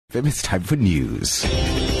It's time for news.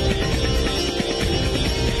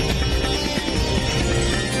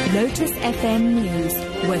 Lotus FM News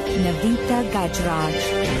with Navita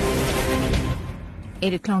Gajraj.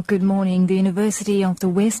 8 o'clock, good morning. The University of the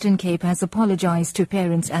Western Cape has apologized to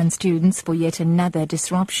parents and students for yet another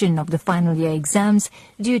disruption of the final year exams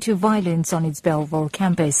due to violence on its Belleville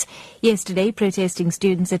campus. Yesterday, protesting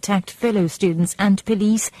students attacked fellow students and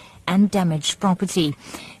police and damaged property.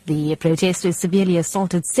 The protesters severely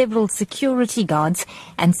assaulted several security guards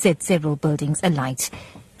and set several buildings alight.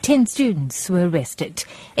 10 students were arrested.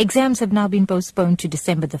 Exams have now been postponed to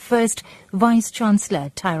December the 1st.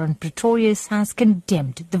 Vice-Chancellor Tyrone Pretorius has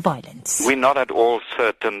condemned the violence. We're not at all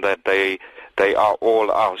certain that they are all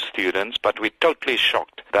our students, but we're totally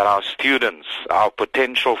shocked that our students, our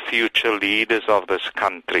potential future leaders of this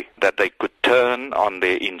country, that they could turn on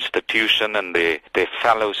their institution and their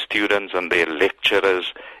fellow students and their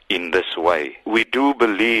lecturers in this way. We do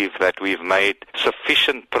believe that we've made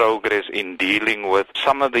sufficient progress in dealing with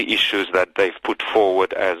some of the issues that they've put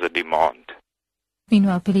forward as a demand.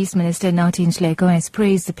 Meanwhile, Police Minister Nathi Nhleko has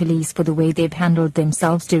praised the police for the way they've handled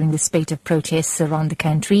themselves during the spate of protests around the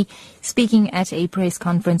country. Speaking at a press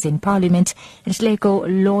conference in Parliament,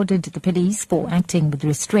 Nhleko lauded the police for acting with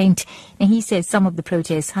restraint. And he says some of the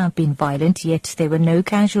protests have been violent, yet there were no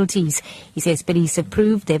casualties. He says police have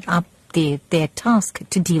proved they've upped their task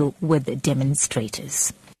to deal with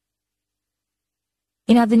demonstrators.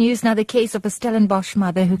 In other news, now the case of a Stellenbosch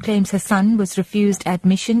mother who claims her son was refused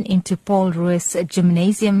admission into Paul Roos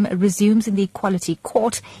Gymnasium resumes in the Equality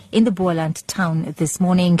Court in the Boland town this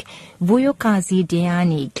morning. Vuyokazi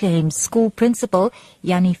Deani claims school principal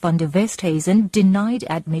Jannie van der Westhuizen denied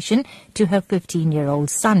admission to her 15-year-old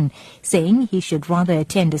son, saying he should rather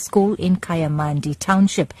attend a school in Kayamandi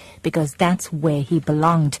Township because that's where he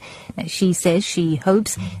belonged. She says she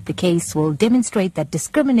hopes the case will demonstrate that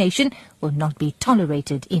discrimination will not be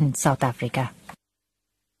tolerated in South Africa.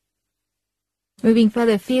 Moving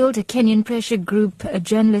further afield, a Kenyan pressure group,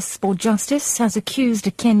 Journalists for Justice, has accused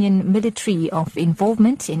the Kenyan military of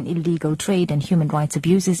involvement in illegal trade and human rights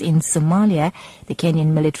abuses in Somalia. The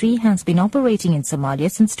Kenyan military has been operating in Somalia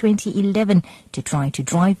since 2011 to try to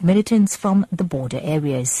drive militants from the border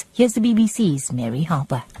areas. Here's the BBC's Mary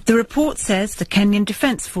Harper. The report says the Kenyan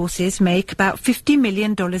Defence Forces make about $50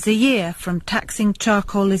 million a year from taxing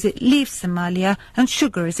charcoal as it leaves Somalia and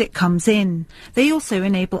sugar as it comes in. They also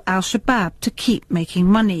enable Al-Shabaab to keep making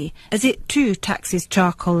money, as it too taxes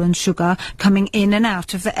charcoal and sugar coming in and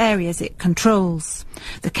out of the areas it controls.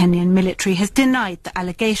 The Kenyan military has denied the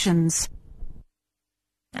allegations.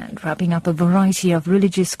 And wrapping up, a variety of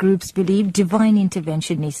religious groups believe divine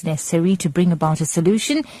intervention is necessary to bring about a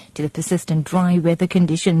solution to the persistent dry weather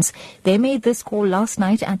conditions. They made this call last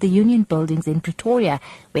night at the Union Buildings in Pretoria,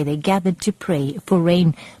 where they gathered to pray for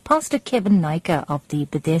rain. Pastor Kevin Naika of the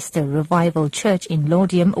Bethesda Revival Church in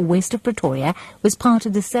Laudium, west of Pretoria, was part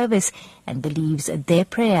of the service and believes their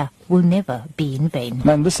prayer will never be in vain.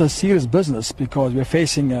 Man, this is serious business because we're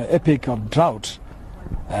facing an epic of drought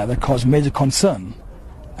that caused major concern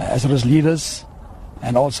as well as leaders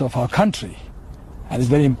and also of our country. And this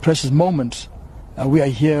very precious moment, we are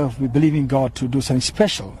here, we believe in God to do something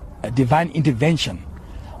special, a divine intervention.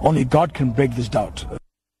 Only God can break this drought.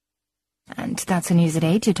 And that's the news at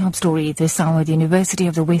 8. Your top story this hour. The University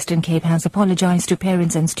of the Western Cape has apologized to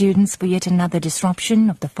parents and students for yet another disruption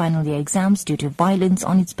of the final year exams due to violence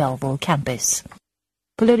on its Belleville campus.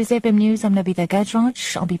 For Lotus FM News, I'm Navita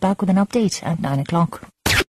Gajraj. I'll be back with an update at 9 o'clock.